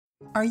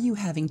Are you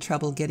having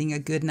trouble getting a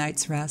good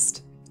night's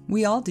rest?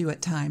 We all do at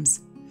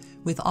times.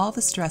 With all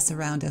the stress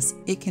around us,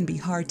 it can be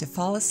hard to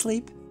fall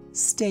asleep,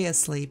 stay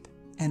asleep,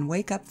 and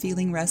wake up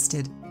feeling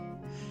rested.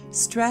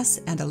 Stress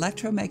and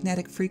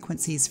electromagnetic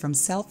frequencies from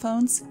cell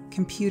phones,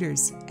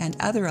 computers, and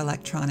other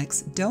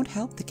electronics don't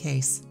help the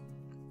case.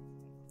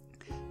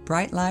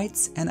 Bright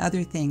lights and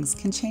other things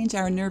can change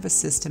our nervous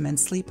system and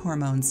sleep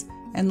hormones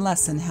and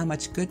lessen how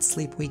much good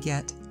sleep we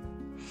get.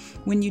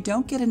 When you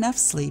don't get enough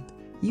sleep,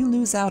 you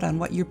lose out on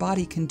what your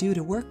body can do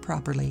to work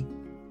properly.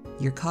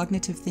 Your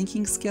cognitive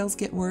thinking skills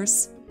get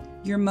worse,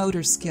 your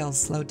motor skills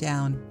slow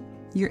down,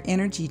 your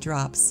energy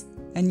drops,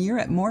 and you're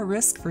at more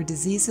risk for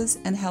diseases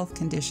and health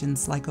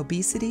conditions like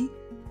obesity,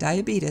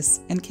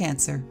 diabetes, and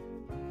cancer.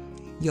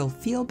 You'll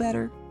feel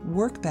better,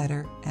 work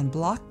better, and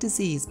block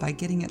disease by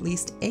getting at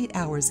least 8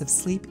 hours of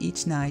sleep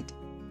each night.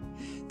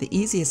 The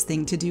easiest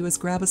thing to do is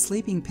grab a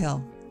sleeping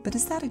pill, but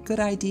is that a good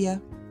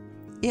idea?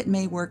 It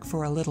may work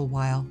for a little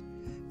while,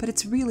 but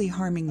it's really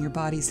harming your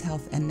body's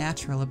health and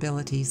natural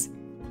abilities.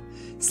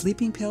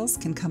 Sleeping pills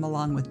can come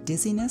along with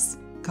dizziness,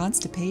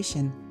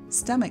 constipation,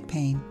 stomach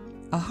pain,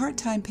 a hard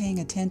time paying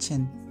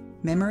attention,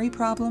 memory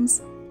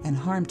problems, and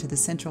harm to the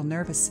central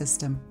nervous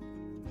system.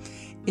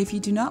 If you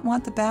do not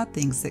want the bad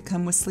things that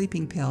come with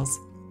sleeping pills,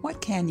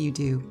 what can you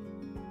do?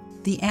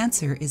 The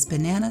answer is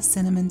banana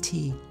cinnamon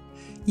tea.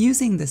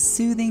 Using the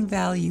soothing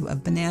value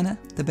of banana,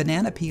 the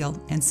banana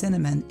peel, and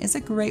cinnamon is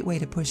a great way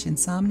to push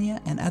insomnia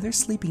and other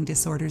sleeping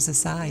disorders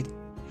aside.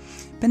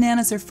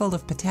 Bananas are full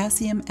of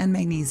potassium and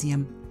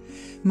magnesium.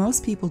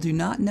 Most people do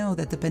not know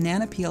that the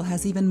banana peel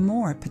has even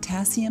more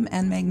potassium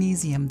and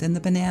magnesium than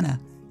the banana,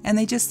 and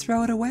they just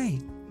throw it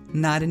away.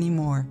 Not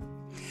anymore.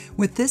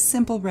 With this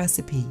simple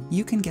recipe,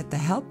 you can get the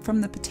help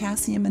from the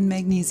potassium and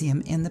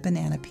magnesium in the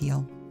banana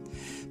peel.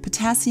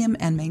 Potassium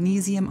and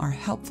magnesium are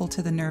helpful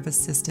to the nervous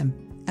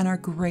system and are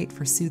great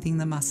for soothing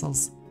the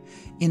muscles.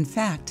 In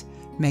fact,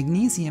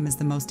 magnesium is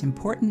the most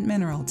important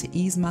mineral to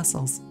ease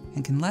muscles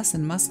and can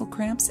lessen muscle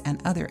cramps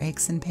and other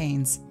aches and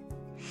pains.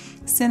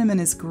 Cinnamon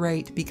is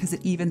great because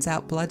it evens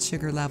out blood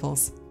sugar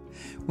levels.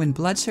 When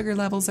blood sugar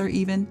levels are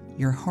even,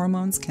 your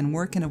hormones can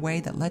work in a way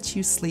that lets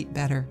you sleep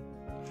better.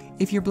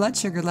 If your blood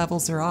sugar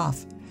levels are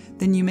off,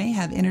 then you may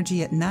have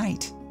energy at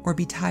night or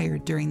be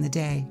tired during the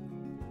day.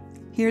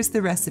 Here's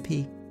the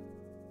recipe.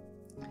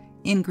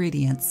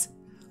 Ingredients: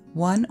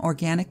 1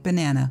 organic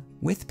banana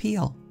with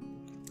peel,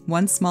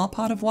 1 small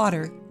pot of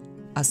water,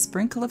 a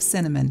sprinkle of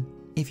cinnamon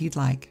if you'd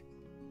like.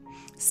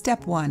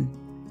 Step 1.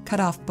 Cut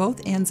off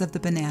both ends of the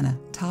banana,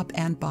 top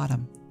and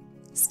bottom.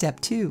 Step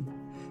 2.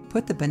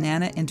 Put the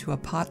banana into a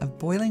pot of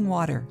boiling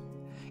water.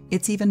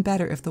 It's even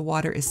better if the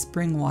water is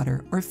spring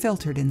water or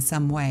filtered in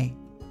some way.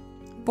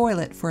 Boil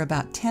it for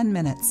about 10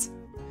 minutes.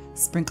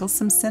 Sprinkle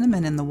some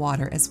cinnamon in the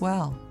water as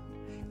well.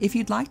 If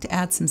you'd like to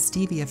add some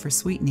stevia for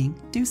sweetening,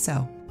 do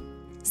so.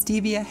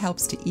 Stevia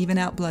helps to even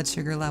out blood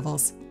sugar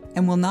levels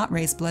and will not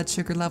raise blood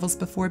sugar levels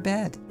before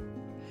bed.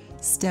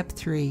 Step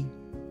 3.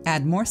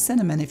 Add more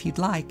cinnamon if you'd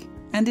like,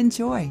 and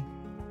enjoy.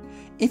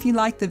 If you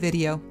like the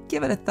video,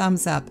 give it a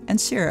thumbs up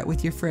and share it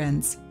with your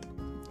friends.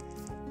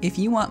 If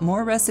you want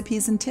more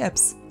recipes and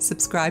tips,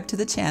 subscribe to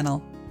the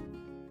channel